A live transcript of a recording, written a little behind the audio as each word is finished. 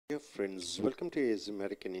Dear friends, welcome to AS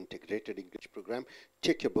American Integrated English Program.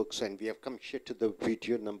 Check your books, and we have come here to the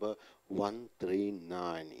video number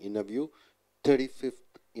 139. Interview, 35th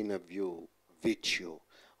interview video.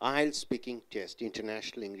 I.E.L.T.S speaking test,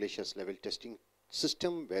 International English as level testing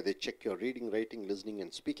system, where they check your reading, writing, listening,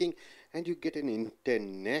 and speaking, and you get an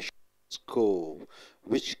international score,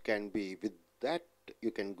 which can be, with that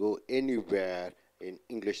you can go anywhere in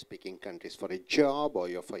English-speaking countries for a job or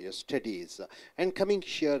for your studies. And coming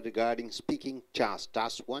here regarding speaking task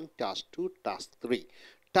 1, task 2, task 3.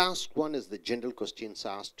 Task 1 is the general questions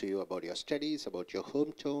asked to you about your studies, about your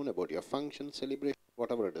hometown, about your function, celebration,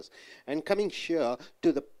 whatever it is. And coming here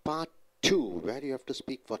to the part 2, where you have to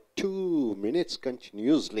speak for 2 minutes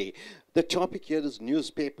continuously. The topic here is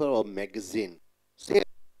newspaper or magazine. Say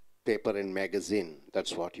paper and magazine.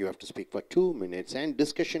 That's what you have to speak for 2 minutes. And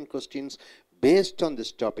discussion questions based on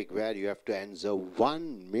this topic, where you have to answer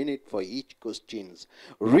 1 minute for each questions.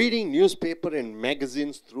 Reading newspaper and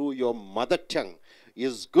magazines through your mother tongue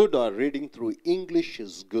is good, or reading through English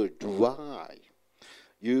is good. Why?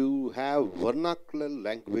 You have vernacular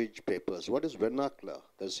language papers. What is vernacular?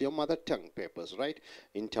 That's your mother tongue papers, right?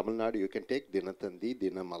 In Tamil Nadu, you can take Dinatandi,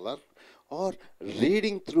 Dinamalar, or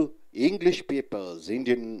reading through English papers,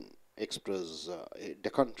 Indian Express,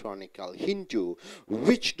 Deccan Chronicle, Hindu.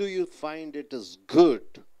 Which do you find it is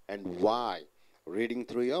good, and why? Reading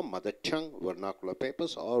through your mother tongue vernacular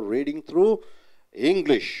papers, or reading through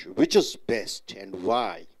English? Which is best, and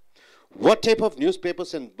why? What type of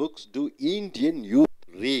newspapers and books do Indian youth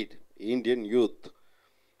read? Indian youth.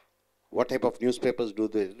 What type of newspapers do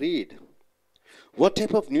they read? What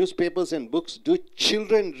type of newspapers and books do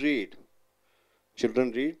children read?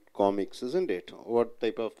 Children read comics, isn't it? What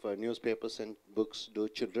type of newspapers and books do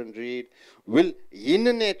children read? Will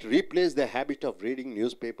internet replace the habit of reading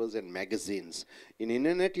newspapers and magazines? In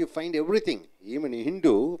internet you find everything, even in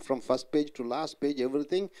Hindu, from first page to last page,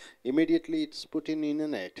 everything immediately it's put in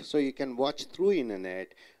internet, so you can watch through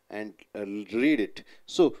internet and read it.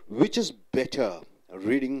 So which is better,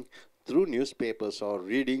 reading through newspapers or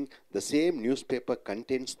reading the same newspaper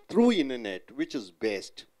contents through internet? Which is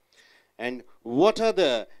best? And what are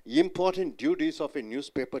the important duties of a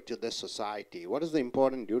newspaper to the society? What is the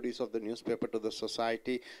important duties of the newspaper to the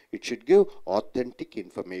society? It should give authentic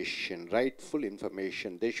information, rightful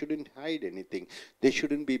information. They shouldn't hide anything. They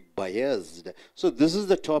shouldn't be biased. So this is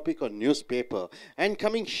the topic on newspaper. And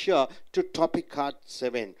coming here to topic card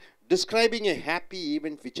 7. Describing a happy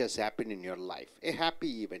event which has happened in your life. A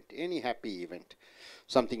happy event, any happy event.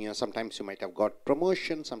 Something, sometimes you might have got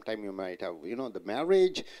promotion, sometimes you might have, the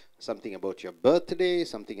marriage, something about your birthday,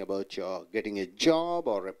 something about your getting a job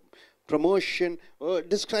or a promotion.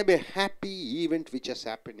 Describe a happy event which has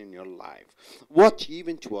happened in your life. What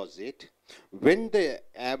event was it? When the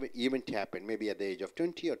event happened, maybe at the age of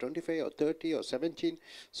 20 or 25 or 30 or 17.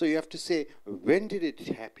 So you have to say, when did it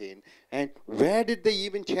happen and where did the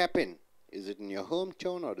event happen? Is it in your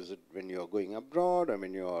hometown, or is it when you are going abroad, or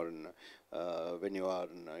when you are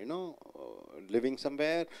living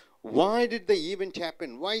somewhere? Why did the event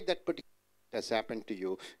happen? Why that particular has happened to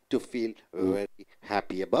you to feel very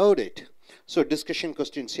happy about it? So discussion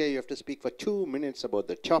questions here, you have to speak for 2 minutes about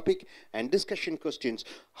the topic. And discussion questions,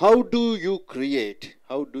 how do you create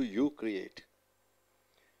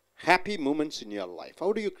happy moments in your life?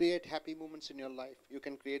 How do you create happy moments in your life? You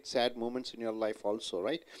can create sad moments in your life also,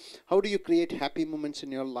 right? How do you create happy moments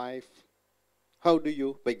in your life? How do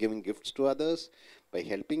you? By giving gifts to others, by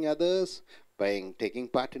helping others, by taking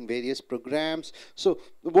part in various programs. So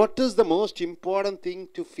what is the most important thing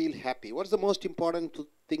to feel happy? What is the most important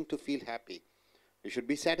thing to feel happy? You should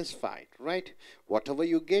be satisfied, right? Whatever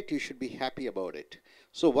you get, you should be happy about it.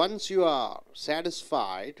 So once you are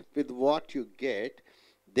satisfied with what you get,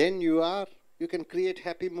 then you can create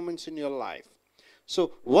happy moments in your life.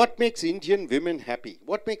 So what makes Indian women happy?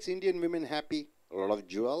 What makes Indian women happy? A lot of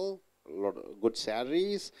jewel, a lot of good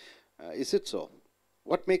salaries. Is it so?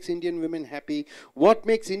 What makes Indian women happy? What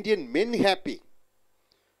makes Indian men happy?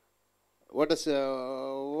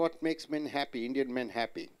 What makes men happy, Indian men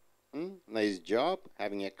happy? Nice job,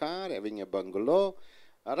 having a car, having a bungalow.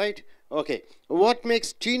 All right? Okay. What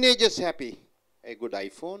makes teenagers happy? A good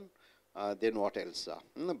iPhone. Then what else?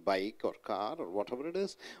 A bike or car or whatever it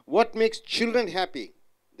is. What makes children happy?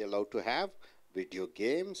 They love to have video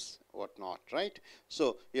games, whatnot, right?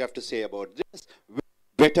 So you have to say about this.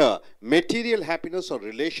 Better, material happiness or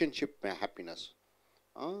relationship happiness?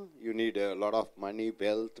 You need a lot of money,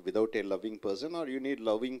 wealth without a loving person, or you need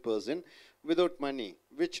loving person without money.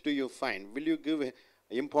 Which do you find? Will you give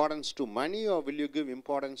importance to money, or will you give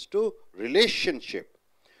importance to relationship?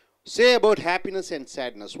 Say about happiness and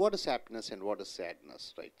sadness. What is happiness and what is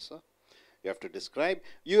sadness, right, sir? You have to describe.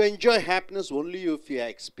 You enjoy happiness only if you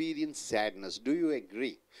experience sadness. Do you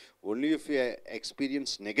agree? Only if you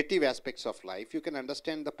experience negative aspects of life, you can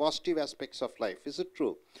understand the positive aspects of life. Is it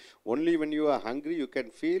true? Only when you are hungry, you can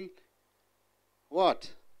feel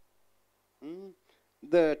what? Hmm?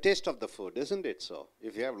 The taste of the food, isn't it so?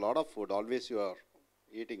 If you have a lot of food, always you are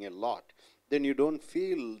eating a lot, then you don't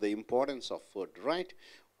feel the importance of food, right?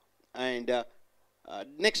 And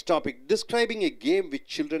next topic, describing a game which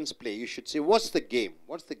children play. You should say, what's the game?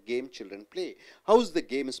 What's the game children play? How's the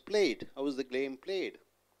game is played? How is the game played?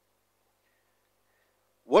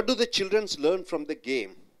 What do the children learn from the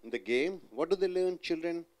game? In the game, what do they learn,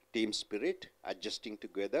 children? Team spirit, adjusting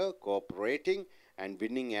together, cooperating, and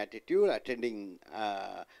winning attitude, attaining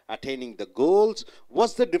the goals.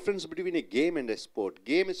 What's the difference between a game and a sport?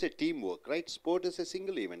 Game is a teamwork, right? Sport is a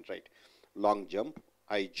single event, right? Long jump,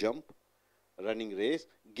 high jump, running race.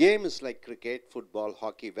 Game is like cricket, football,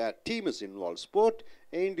 hockey, where team is involved. Sport,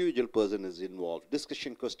 an individual person is involved.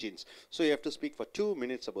 Discussion questions. So you have to speak for 2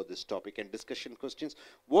 minutes about this topic. And discussion questions.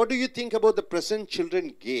 What do you think about the present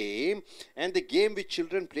children game and the game which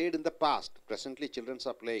children played in the past? Presently children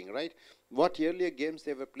are playing, right? What earlier games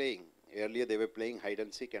they were playing? Earlier they were playing hide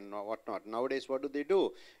and seek and whatnot. Nowadays what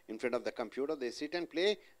do? In front of the computer they sit and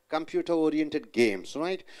play computer oriented games,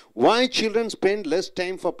 right? Why children spend less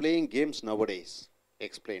time for playing games nowadays?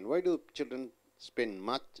 Explain. Why do children spend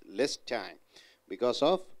much less time? Because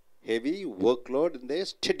of heavy workload in their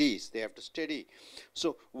studies. They have to study.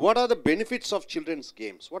 So what are the benefits of children's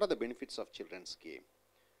games? What are the benefits of children's game?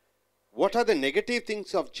 What are the negative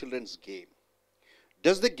things of children's game?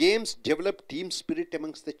 Does the games develop team spirit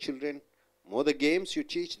amongst the children? More the games you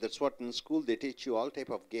teach, that's what in school they teach you all type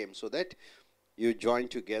of games, so that you join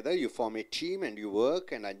together, you form a team and you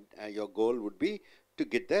work, and your goal would be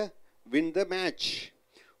to win the match.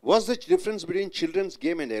 What's the difference between children's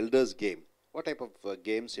game and elders game? What type of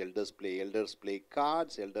games elders play? Elders play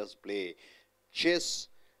cards, elders play chess.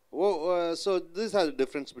 So these are the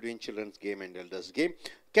difference between children's game and elders game.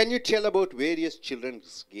 Can you tell about various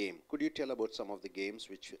children's game? Could you tell about some of the games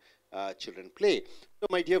which children play? So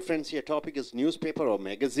my dear friends, your topic is newspaper or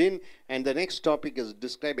magazine, and the next topic is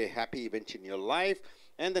describe a happy event in your life,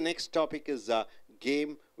 and the next topic is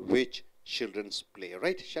game which children's play,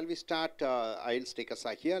 right? Shall we start? I.E.L.T.S take us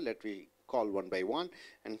here. Let me call one by one,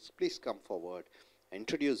 and please come forward.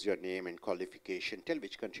 Introduce your name and qualification. Tell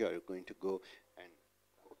which country are you going to go. And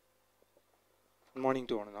good morning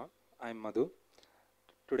to one and all. I'm Madhu.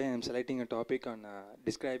 Today I'm selecting a topic on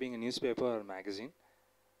describing a newspaper or magazine.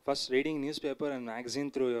 First, reading newspaper and magazine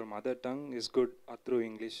through your mother tongue is good, or through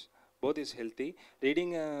English. Both is healthy.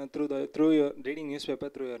 Reading reading newspaper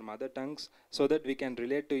through your mother tongues, so that we can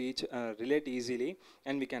relate easily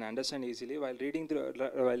and we can understand easily. While reading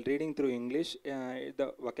through English,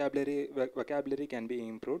 the vocabulary can be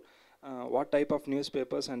improved. What type of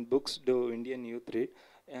newspapers and books do Indian youth read?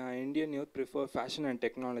 Indian youth prefer fashion and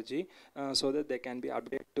technology, so that they can be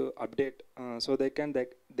so they can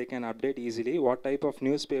update easily. What type of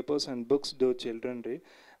newspapers and books do children read?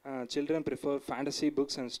 Children prefer fantasy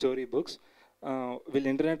books and story books. Will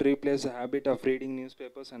internet replace the habit of reading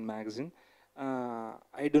newspapers and magazine?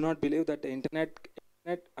 I do not believe that the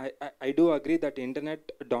I do agree that internet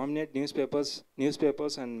dominate newspapers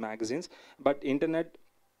and magazines, but internet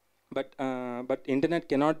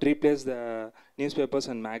cannot replace the newspapers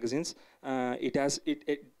and magazines. It has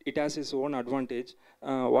its own advantage.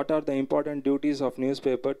 What are the important duties of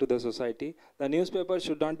newspaper to the society? The newspaper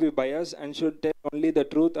should not be biased and should tell only the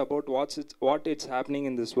truth about what it's happening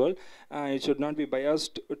in this world. It should not be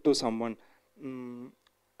biased to someone.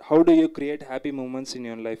 How do you create happy moments in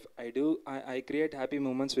your life? I create happy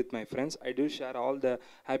moments with my friends. I do share all the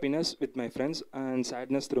happiness with my friends and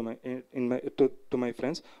sadness through to my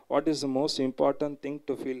friends. What is the most important thing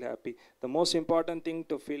to feel happy? The most important thing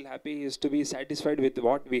to feel happy is to be satisfied with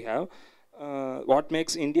what we have. What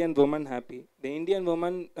makes Indian woman happy? The Indian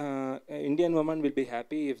woman will be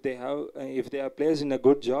happy if they are placed in a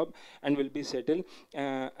good job and will be settled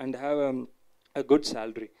and have a good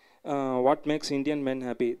salary. What makes Indian men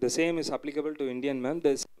happy? The same is applicable to Indian men.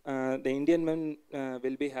 The Indian men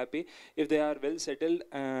will be happy if they are well settled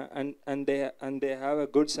and they have a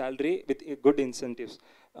good salary with good incentives.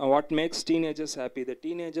 What makes teenagers happy? The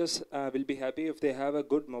teenagers will be happy if they have a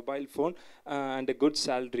good mobile phone and a good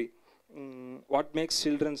salary. What makes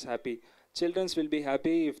children happy? Children will be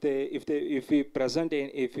happy if we present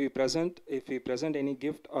any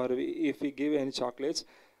gift, or if we give any chocolates.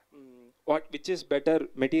 Which is better,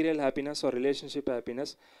 material happiness or relationship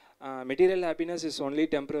happiness? Material happiness is only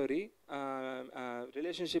temporary.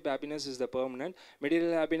 Relationship happiness is the permanent.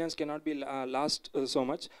 Material happiness cannot be last so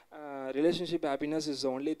much. Relationship happiness is the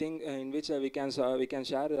only thing in which we can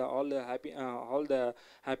share all the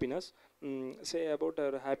happiness. Say about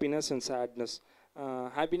our happiness and sadness.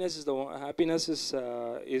 Happiness is the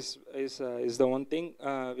one thing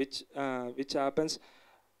which happens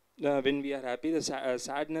when we are happy. The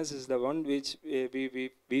sadness is the one which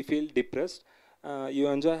we feel depressed. You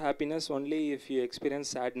enjoy happiness only if you experience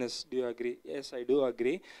sadness. Do you agree? Yes, I do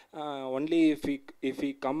agree. Only if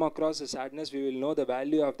we come across the sadness, we will know the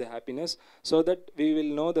value of the happiness, so that we'll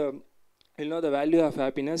know the value of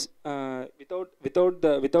happiness.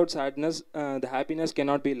 Without sadness, the happiness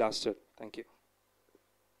cannot be lasted. Thank you.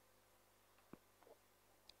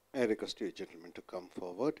 I request you gentlemen to come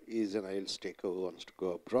forward. He is an I.E.L.T.S taker who wants to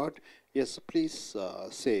go abroad. Yes, please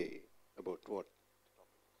say about what.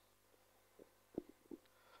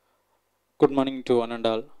 Good morning to one and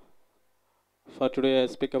all. For today I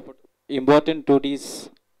speak about important duties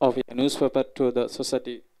of a newspaper to the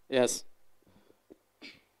society. Yes,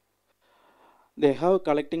 they have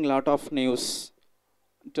collecting lot of news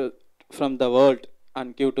from the world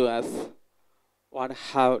and give to us what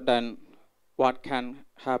have done, what can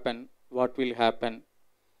happen, what will happen.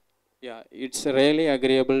 Yeah, it's really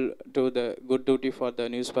agreeable to the good duty for the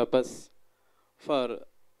newspapers. For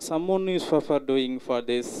someone newspaper doing for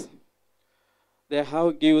this, they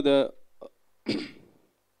have give the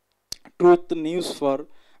truth news for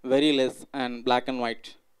very less and black and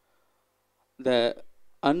white. The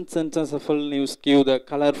uncensorable news give the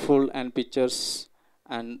colorful and pictures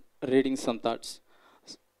and reading some thoughts.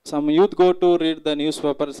 Some youth go to read the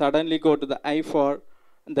newspaper, suddenly go to the eye for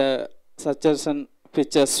the suggestion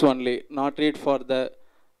pictures only, not read for the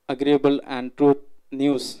agreeable and truth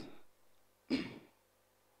news.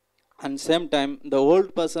 And same time the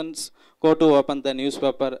old persons go to open the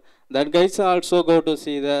newspaper, that guys also go to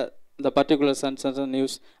see the particular sensational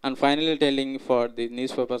news, and finally telling for the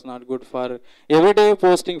newspapers not good for everyday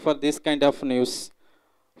posting for this kind of news.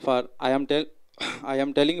 For I am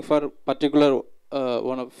telling for particular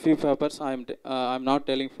one of few papers. I'm not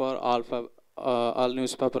telling for all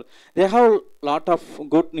newspaper. They have lot of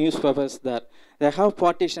good newspapers there. They have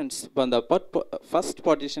partitions, but the first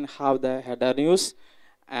partition have the header news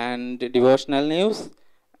and devotional news,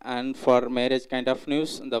 and for marriage kind of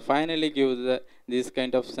news, the finally give this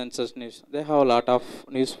kind of census news. They have a lot of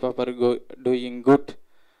newspaper doing good,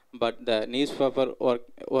 but the newspaper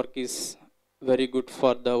work is very good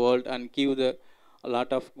for the world and give a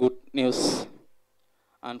lot of good news.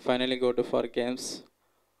 And finally go to for games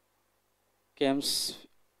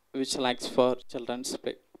which likes for children's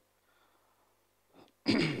play.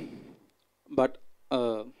 But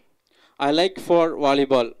I like for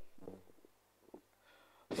volleyball.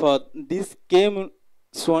 For this game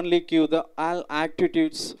only give the all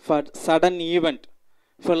activities for sudden event.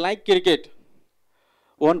 For like cricket,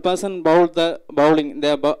 one person bowling.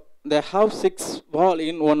 They have 6 ball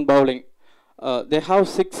in one bowling. They have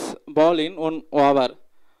 6 ball in one over.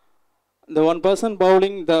 The one person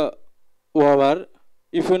bowling the over,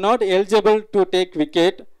 if you're not eligible to take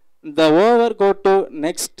wicket, the over go to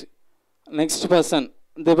next person.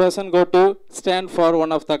 The person go to stand for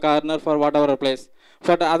one of the corner for whatever place.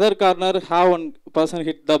 For the other corner, how one person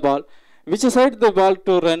hit the ball, which side the ball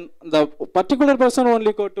to run, the particular person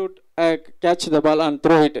only go to catch the ball and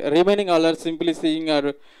throw it. Remaining all are simply seeing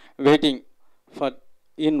or waiting. For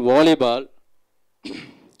in volleyball,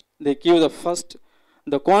 they give the first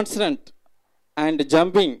the constant and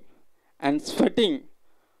jumping and sweating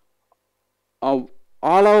all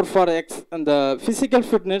out for and the physical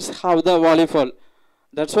fitness have the volleyball.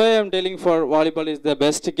 That's why I'm telling for volleyball is the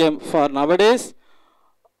best game for nowadays.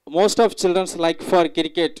 Most of children like for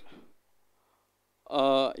cricket.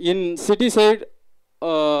 In city side,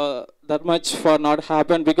 that much for not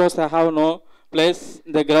happen because they have no place.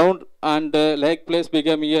 The ground and lake place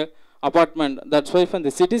become a apartment. That's why from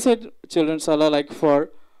the city side, children are like for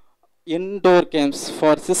indoor games,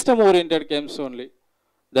 for system oriented games only.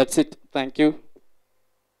 That's it. Thank you.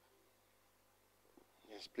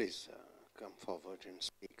 Yes, please come forward and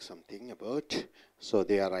speak something about. So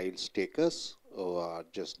they are I.E.L.T.S takers who are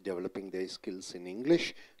just developing their skills in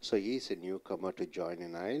English. So he is a newcomer to join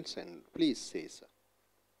in I.E.L.T.S, and please say, sir.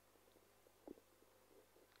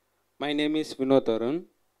 My name is Vinod Arun.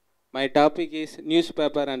 My topic is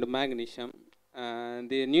newspaper and magnesium.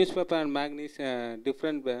 The newspaper and magnesium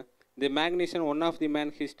different. The magnesium, one of the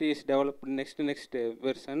man history is developed next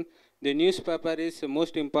version. The newspaper is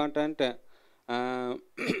most important to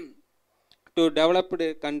develop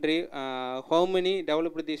the country. How many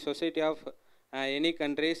developed the society of any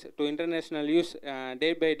countries to international use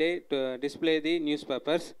day by day to display the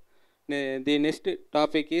newspapers. The next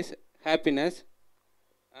topic is happiness.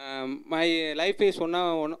 My life is one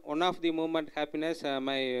of the moment happiness,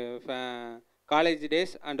 my college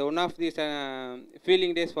days, and one of these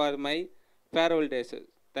feeling days for my farewell days.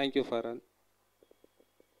 Thank you for all.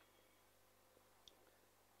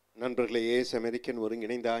 நண்பர்களே, as American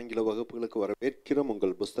ஒருங்கிணைந்த ஆங்கில வகுப்புகளுக்கு வரவேற்கிறோம்.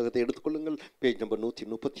 உங்கள் புஸ்தகத்தை எடுத்துக்கொள்ளுங்கள். Page number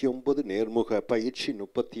 139, நேர்முக பயிற்சி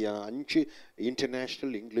 35,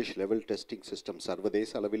 international English level testing system.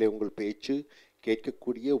 சர்வதேச அளவிலே உங்கள் பேச்சு,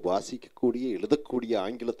 கேட்கக்கூடிய, வாசிக்கக்கூடிய, எழுதக்கூடிய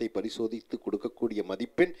ஆங்கிலத்தை பரிசோதித்து கொடுக்கக்கூடிய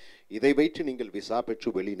மதிப்பெண். இதை வைத்து நீங்கள் விசா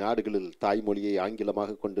பெற்று வெளிநாடுகளில் தாய்மொழியை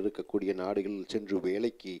ஆங்கிலமாக கொண்டிருக்கக்கூடிய நாடுகளில் சென்று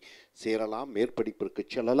வேலைக்கு சேரலாம், மேற்படிப்பிற்கு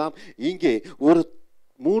செல்லலாம். இங்கே ஒரு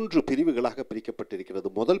 3 பிரிவுகளாக பிரிக்கப்பட்டிருக்கிறது.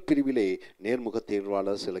 முதல் பிரிவிலே நேர்முக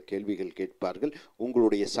தேர்வாளர் சில கேள்விகள் கேட்பார்கள்.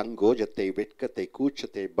 உங்களுடைய சங்கோஜத்தை, வெட்கத்தை,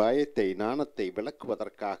 கூச்சத்தை, பயத்தை, நாணத்தை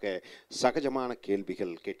விளக்குவதற்காக சகஜமான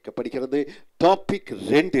கேள்விகள் கேட்கப்படுகிறது. டாபிக்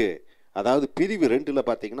 2, அதாவது பிரிவு 2ல்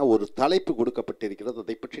பார்த்தீங்கன்னா ஒரு தலைப்பு கொடுக்கப்பட்டிருக்கிறது.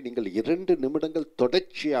 அதை பற்றி நீங்கள் 2 நிமிடங்கள்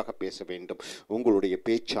தொடர்ச்சியாக பேச வேண்டும். உங்களுடைய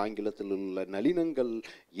பேச்சு ஆங்கிலத்தில் உள்ள நளினங்கள்,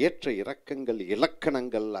 ஏற்ற இறக்கங்கள்,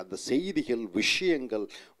 இலக்கணங்கள், அந்த செய்திகள், விஷயங்கள்,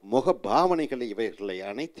 முக பாவனைகளை, இவைகளை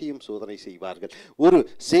அனைத்தையும் சோதனை செய்வார்கள். ஒரு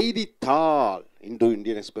செய்தித்தாள், Hindu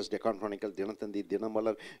Indian express, Deccan chronicle, Dinathanthi,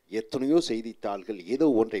 Dinamalar, எத்தனையோ செய்தித்தாள்கள், ஏதோ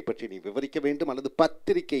ஒன்றை பற்றி நீ விவரிக்க வேண்டும். அல்லது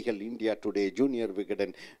பத்திரிகைகள், India today, junior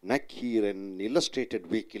Vikatan, Nakkheeran, illustrated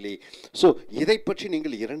weekly. So இதை பற்றி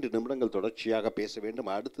நீங்கள் 2 நிமிடங்கள் தொடர்ச்சியாக பேச வேண்டும்.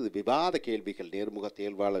 அடுத்தது விவாத கேள்விகள். நேர்முக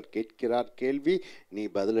தேர்வாளர் கேட்கிறார் கேள்வி, நீ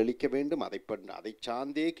பதிலளிக்க வேண்டும். அதை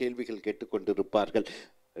சார்ந்தே கேள்விகள் கேட்டுக்கொண்டிருப்பார்கள்.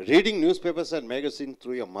 Reading newspapers and magazines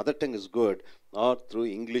through your mother tongue is good or through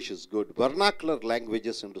English is good. Vernacular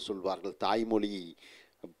languages என்று சொல்வார்கள். தாய்மொழி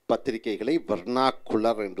பத்திரிகைகளை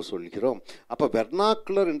வெர்னாக்குலர் என்று சொல்கிறோம். அப்போ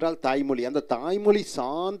வெர்னாக்குலர் என்றால் தாய்மொழி. அந்த தாய்மொழி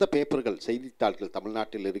சார்ந்த பேப்பர்கள், செய்தித்தாள்கள்,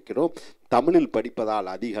 தமிழ்நாட்டில் இருக்கிறோம், தமிழில்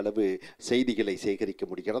படிப்பதால் அதிக அளவு செய்திகளை சேகரிக்க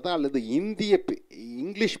முடிகிறதா, அல்லது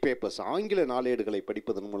இங்கிலீஷ் பேப்பர்ஸ், ஆங்கில நாளேடுகளை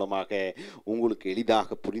படிப்பதன் மூலமாக உங்களுக்கு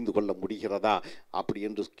எளிதாக புரிந்து கொள்ள முடிகிறதா அப்படி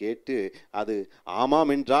என்று கேட்டு, அது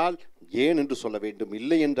ஆமாம் என்றால் ஏன் என்று சொல்ல வேண்டும்,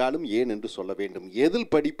 இல்லை என்றாலும் ஏன் என்று சொல்ல வேண்டும்.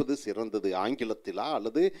 எதில் படிப்பது சிறந்தது, ஆங்கிலத்திலா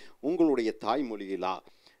அல்லது உங்களுடைய தாய்மொழியிலா?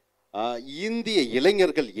 இந்திய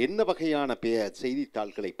இளைஞர்கள் என்ன வகையான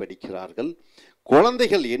செய்தித்தாள்களை படிக்கிறார்கள்,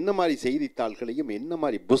 குழந்தைகள் என்ன மாதிரி செய்தித்தாள்களையும் என்ன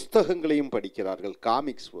மாதிரி புஸ்தகங்களையும் படிக்கிறார்கள்.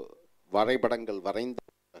 காமிக்ஸ், வரைபடங்கள், வரைந்த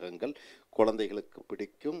புத்தகங்கள் குழந்தைகளுக்கு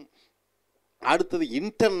பிடிக்கும். அடுத்தது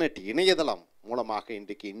இன்டர்நெட், இணையதளம் மூலமாக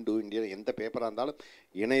இன்றைக்கு இந்தியன் எந்த பேப்பராக இருந்தாலும்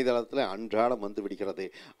இணையதளத்தில் அன்றாடம் வந்து விடுகிறது.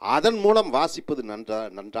 அதன் மூலம் வாசிப்பது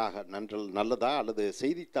நல்லதா அல்லது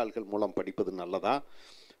செய்தித்தாள்கள் மூலம் படிப்பது நல்லதா?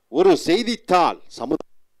 ஒரு செய்தித்தாள் சமுதாயங்களை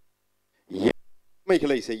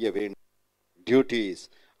செய்ய வேண்டும், டியூட்டிஸ்.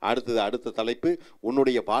 அடுத்த தலைப்பு,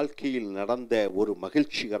 உன்னுடைய வாழ்க்கையில் நடந்த ஒரு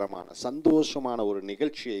மகிழ்ச்சிகரமான, சந்தோஷமான ஒரு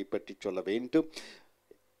நிகழ்ச்சியை பற்றி சொல்ல வேண்டும்.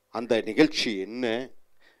 அந்த நிகழ்ச்சி என்ன,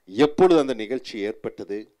 எப்பொழுது அந்த நிகழ்ச்சி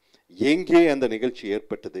ஏற்பட்டது, எங்கே அந்த நிகழ்ச்சி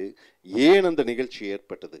ஏற்பட்டது, ஏன் அந்த நிகழ்ச்சி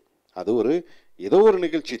ஏற்பட்டது. அது ஏதோ ஒரு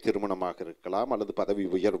நிகழ்ச்சி, திருமணமாக இருக்கலாம், அல்லது பதவி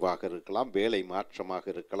உயர்வாக இருக்கலாம், வேலை மாற்றமாக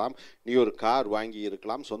இருக்கலாம், நீ ஒரு கார் வாங்கி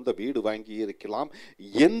இருக்கலாம், சொந்த வீடு வாங்கி இருக்கலாம்.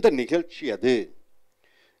 எந்த நிகழ்ச்சி அது?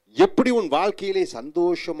 எப்படி உன் வாழ்க்கையிலே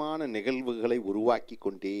சந்தோஷமான நிகழ்வுகளை உருவாக்கி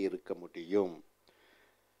கொண்டே இருக்க முடியும்?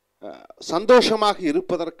 சந்தோஷமாக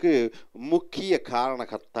இருப்பதற்கு முக்கிய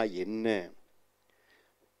காரணகர்த்தா என்ன?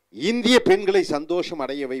 இந்திய பெண்களை சந்தோஷம்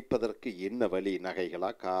அடைய வைப்பதற்கு என்ன வழி? நகைகளா,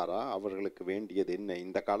 காரா? அவர்களுக்கு வேண்டியது என்ன?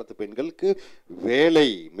 இந்த காலத்து பெண்களுக்கு வேலை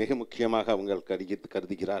மிக முக்கியமாக அவங்க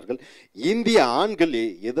கருதுகிறார்கள். இந்திய ஆண்கள்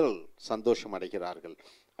எதில் சந்தோஷம் அடைகிறார்கள்?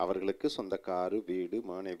 அவர்களுக்கு சொந்த காரு, வீடு,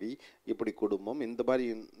 மனைவி, இப்படி குடும்பம், இந்த மாதிரி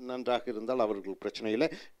நன்றாக இருந்தால் அவர்கள் பிரச்சனை இல்லை.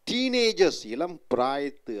 டீனேஜர்ஸ், இளம்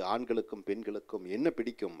பிராயத்து ஆண்களுக்கும் பெண்களுக்கும் என்ன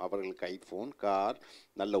பிடிக்கும்? அவர்களுக்கு ஐஃபோன், கார்,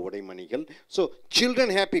 நல்ல உடைமணிகள். ஸோ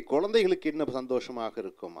சில்ட்ரன் ஹாப்பி, குழந்தைகளுக்கு என்ன சந்தோஷமாக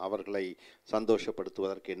இருக்கும்? அவர்களை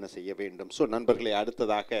சந்தோஷப்படுத்துவதற்கு என்ன செய்ய வேண்டும்? ஸோ நண்பர்களே,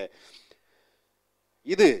 அடுத்ததாக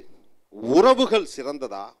இது உறவுகள்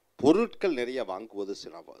சிறந்ததா, பொருட்கள் நிறைய வாங்குவது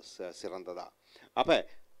சிறந்ததா? அப்போ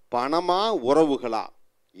பணமா, உறவுகளா,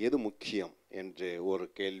 எது முக்கியம் என்று ஒரு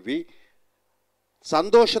கேள்வி.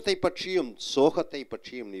 சந்தோஷத்தை பற்றியும் சோகத்தை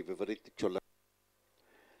பற்றியும் நீ விவரித்து சொல்ல.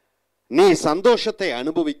 நீ சந்தோஷத்தை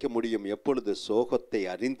அனுபவிக்க முடியும் எப்பொழுது? சோகத்தை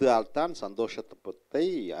அறிந்தால்தான் சந்தோஷத்தை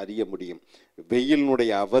அறிய முடியும்.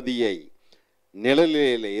 வெயிலினுடைய அவதியை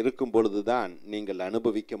நிழலில் இருக்கும் பொழுதுதான் நீங்கள்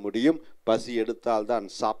அனுபவிக்க முடியும். பசி எடுத்தால்தான்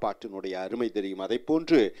சாப்பாட்டினுடைய அருமை தெரியும். அதை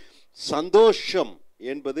போன்று சந்தோஷம்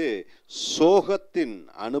என்பது சோகத்தின்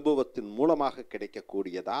அனுபவத்தின் மூலமாக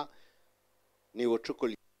கிடைக்கக்கூடியதா? நீ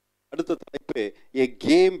ஒற்றுக்கொள். அடுத்த தலைப்பு, a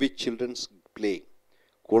game which children play.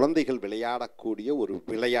 குழந்தைகள் விளையாடக்கூடிய ஒரு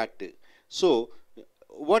விளையாட்டு. So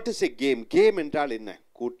what is a game? Game என்றால் என்ன?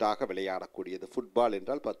 கூட்டாக விளையாடக்கூடியது. ஃபுட்பால்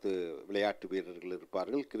என்றால் 10 விளையாட்டு வீரர்கள்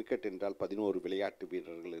இருப்பார்கள். கிரிக்கெட் என்றால் 11 விளையாட்டு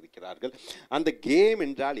வீரர்கள் இருக்கிறார்கள். அந்த கேம்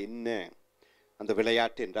என்றால் என்ன? அந்த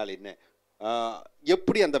விளையாட்டு என்றால் என்ன?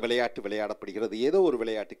 எப்படி அந்த விளையாட்டு விளையாடப்படுகிறது? ஏதோ ஒரு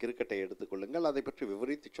விளையாட்டு, கிரிக்கெட்டை எடுத்துக்கொள்ளுங்கள், அதை பற்றி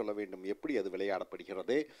விவரித்து சொல்ல வேண்டும், எப்படி அது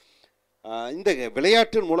விளையாடப்படுகிறது. இந்த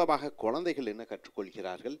விளையாட்டின் மூலமாக குழந்தைகள் என்ன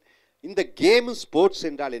கற்றுக்கொள்கிறார்கள்? இந்த கேம் ஸ்போர்ட்ஸ்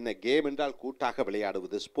என்றால் என்ன? கேம் என்றால் கூட்டாக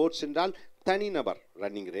விளையாடுவது, ஸ்போர்ட்ஸ் என்றால் தனிநபர்,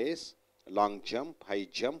 running race, long jump, high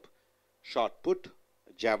jump, shot put,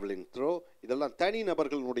 javelin throw, இதெல்லாம்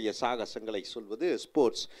தனிநபர்களுடைய சாகசங்களை சொல்வது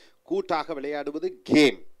ஸ்போர்ட்ஸ். கூட்டாக விளையாடுவது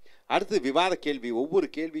கேம். அடுத்து விவாத கேள்வி. ஒவ்வொரு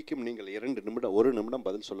கேள்விக்கும் நீங்கள் 2 நிமிடம் 1 நிமிடம்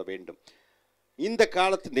பதில் சொல்ல வேண்டும். இந்த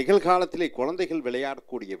நிகழ்காலத்திலே குழந்தைகள்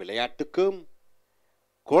விளையாடக்கூடிய விளையாட்டுக்கும்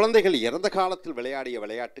குழந்தைகள் இறந்த காலத்தில் விளையாடிய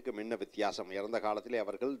விளையாட்டுக்கும் என்ன வித்தியாசம்? இறந்த காலத்திலே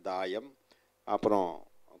அவர்கள் தாயம், அப்புறம்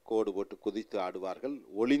கோடு போட்டு குதித்து ஆடுவார்கள்,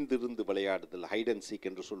 ஒளிந்திருந்து விளையாடுதல், ஹைட் அண்ட் சீக்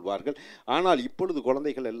என்று சொல்வார்கள். ஆனால் இப்பொழுது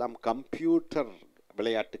குழந்தைகள் எல்லாம் கம்ப்யூட்டர்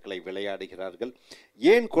விளையாட்டுக்களை விளையாடுகிறார்கள்.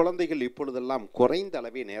 ஏன் குழந்தைகள் இப்பொழுதெல்லாம் குறைந்த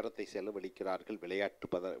அளவே நேரத்தை செலவழிக்கிறார்கள்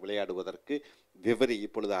விளையாடுவதற்கு?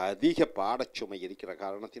 இப்பொழுது அதிக பாடச்சுமை இருக்கிற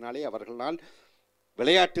காரணத்தினாலே அவர்களால்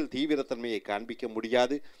விளையாட்டில் தீவிரத்தன்மையை காண்பிக்க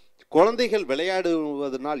முடியாது. குழந்தைகள்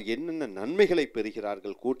விளையாடுவதனால் என்னென்ன நன்மைகளை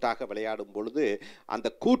பெறுகிறார்கள்? கூட்டாக விளையாடும் பொழுது அந்த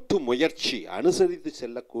கூட்டு முயற்சி, அனுசரித்து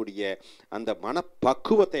செல்லக்கூடிய அந்த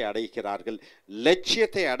மனப்பக்குவத்தை அடைகிறார்கள்.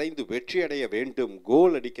 லட்சியத்தை அடைந்து வெற்றி அடைய வேண்டும்,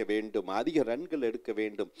 கோல் அடிக்க வேண்டும், அதிக ரன்கள் எடுக்க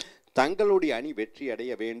வேண்டும், தங்களுடைய அணி வெற்றி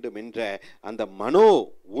அடைய வேண்டும் என்ற அந்த மனோ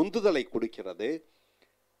உந்துதலை கொடுக்கிறது.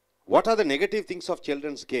 What are the negative things of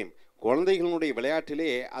children's game? குழந்தைகளுடைய விளையாட்டிலே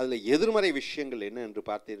அதில் எதிர்மறை விஷயங்கள் என்ன என்று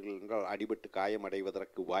பார்த்தீர்கள் என்றால், அடிபட்டு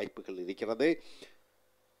காயமடைவதற்கு வாய்ப்புகள் இருக்கிறது.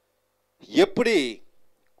 எப்படி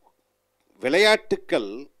விளையாட்டுக்கள்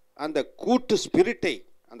அந்த கூட்டு ஸ்பிரிட்டை,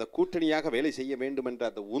 அந்த கூட்டணியாக வேலை செய்ய வேண்டும் என்ற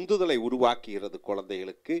அந்த உந்துதலை உருவாக்குகிறது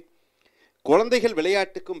குழந்தைகளுக்கு. குழந்தைகள்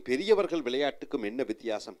விளையாட்டுக்கும் பெரியவர்கள் விளையாட்டுக்கும் என்ன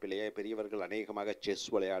வித்தியாசம்? பெரியவர்கள் அநேகமாக செஸ்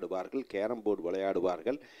விளையாடுவார்கள், கேரம் போர்டு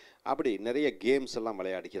விளையாடுவார்கள், அப்படி நிறைய கேம்ஸ் எல்லாம்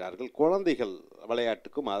விளையாடுகிறார்கள். குழந்தைகள்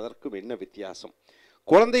விளையாட்டுக்கும் அதற்கும் என்ன வித்தியாசம்?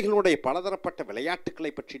 குழந்தைகளுடைய பலதரப்பட்ட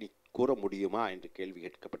விளையாட்டுக்களை பற்றி நீ கூற முடியுமா என்று கேள்வி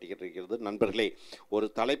கேட்கப்பட்டிருக்கிறது. நண்பர்களே, ஒரு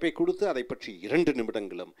தலைப்பை கொடுத்து அதை பற்றி 2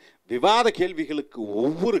 நிமிடங்களும், விவாத கேள்விகளுக்கு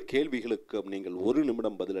ஒவ்வொரு கேள்விகளுக்கும் நீங்கள் 1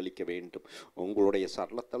 நிமிடம் பதிலளிக்க வேண்டும். உங்களுடைய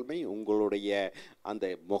சரளத்தன்மை, உங்களுடைய அந்த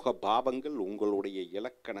முகபாவங்கள், உங்களுடைய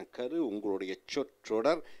இலக்கண கரு, உங்களுடைய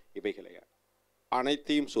சொற்றொடர், இவைகளை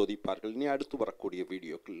அனைத்தையும் சோதிப்பார்கள். இனி அடுத்து வரக்கூடிய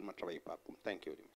வீடியோக்கள் மற்றவை பார்ப்போம். Thank you very much.